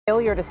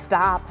Failure to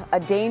stop, a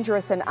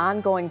dangerous and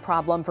ongoing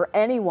problem for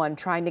anyone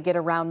trying to get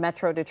around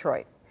Metro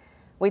Detroit.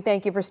 We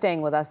thank you for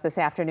staying with us this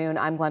afternoon.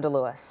 I'm Glenda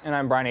Lewis. And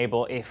I'm Brian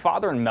Abel. A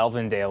father in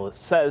Melvindale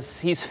says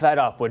he's fed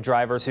up with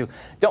drivers who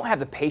don't have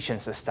the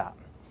patience to stop.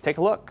 Take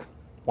a look.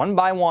 One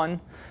by one,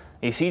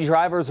 you see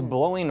drivers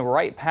blowing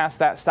right past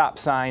that stop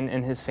sign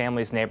in his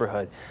family's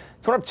neighborhood.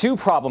 It's one of two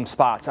problem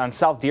spots on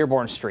South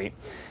Dearborn Street.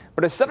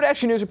 But as 7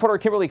 Action News reporter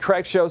Kimberly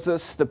Craig shows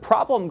us, the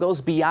problem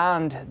goes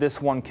beyond this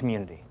one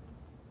community.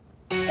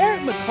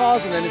 Eric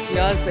McCausland and his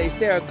fiancée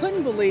Sarah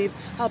couldn't believe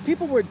how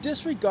people were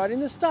disregarding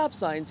the stop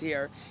signs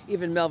here.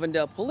 Even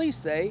Melvindale police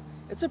say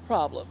it's a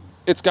problem.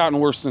 It's gotten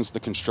worse since the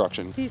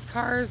construction. These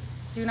cars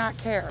do not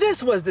care.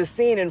 This was the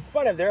scene in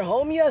front of their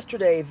home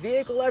yesterday,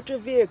 vehicle after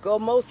vehicle,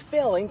 most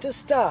failing to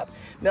stop.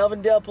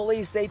 Melvindale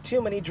police say too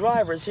many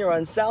drivers here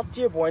on South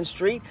Dearborn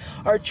Street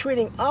are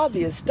treating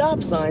obvious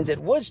stop signs at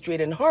Wood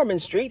Street and Harmon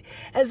Street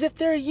as if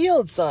they're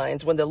yield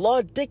signs when the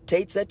law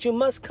dictates that you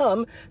must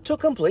come to a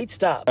complete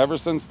stop. Ever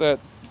since that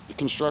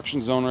construction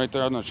zone right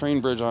there on the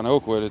train bridge on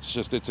Oakwood,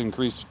 it's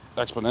increased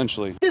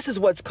exponentially. This is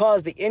what's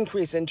caused the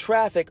increase in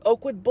traffic.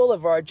 Oakwood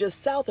Boulevard,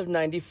 just south of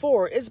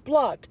 94, is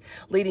blocked,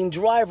 leading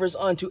drivers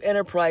onto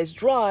Enterprise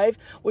Drive,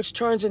 which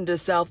turns into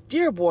South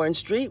Dearborn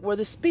Street, where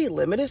the speed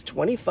limit is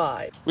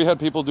 25. We had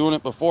people doing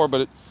it before,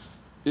 but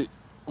it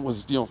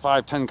was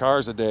 5-10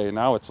 cars a day.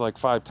 Now it's like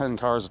 5-10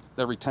 cars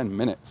every 10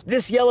 minutes.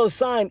 This yellow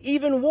sign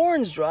even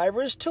warns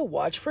drivers to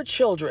watch for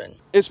children.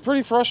 It's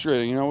pretty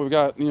frustrating. We've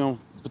got,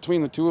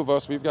 between the two of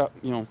us, we've got,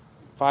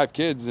 5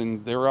 kids,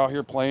 and they were out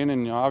here playing,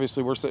 and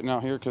obviously we're sitting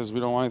out here because we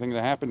don't want anything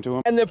to happen to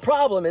them. And the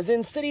problem is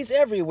in cities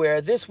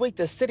everywhere. This week,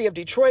 the city of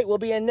Detroit will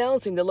be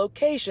announcing the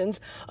locations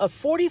of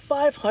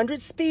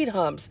 4,500 speed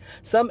humps,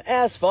 some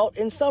asphalt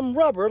and some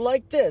rubber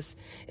like this.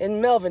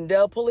 In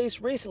Melvindale,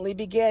 police recently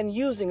began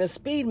using a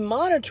speed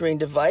monitoring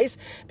device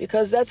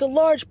because that's a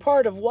large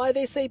part of why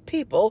they say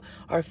people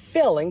are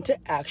failing to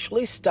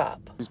actually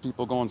stop. These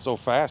people going so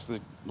fast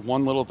that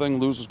one little thing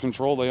loses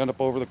control, they end up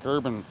over the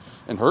curb and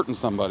hurting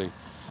somebody.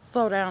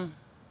 Slow down.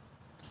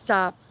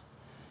 Stop.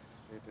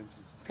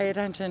 Pay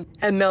attention.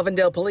 And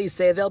Melvindale police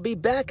say they'll be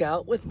back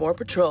out with more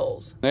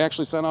patrols. They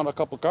actually sent out a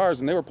couple cars,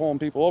 and they were pulling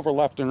people over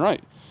left and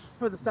right.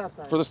 For the stop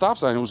sign? For the stop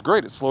sign. It was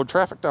great. It slowed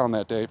traffic down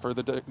that day for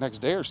the next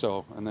day or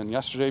so. And then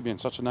yesterday being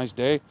such a nice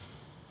day,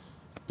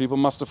 people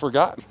must have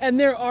forgotten. And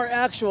there are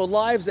actual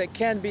lives that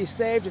can be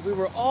saved if we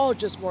were all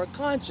just more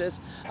conscious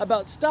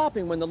about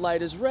stopping when the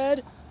light is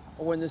red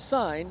or when the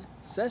sign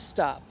says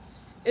stop.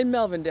 In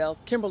Melvindale,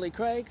 Kimberly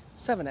Craig,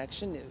 7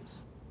 Action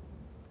News.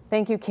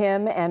 Thank you,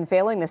 Kim. And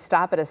failing to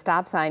stop at a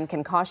stop sign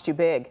can cost you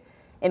big.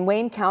 In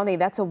Wayne County,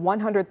 that's a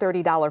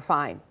 $130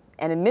 fine.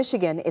 And in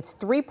Michigan, it's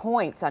 3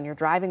 points on your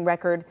driving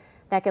record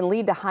that can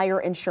lead to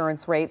higher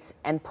insurance rates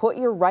and put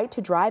your right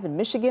to drive in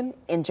Michigan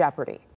in jeopardy.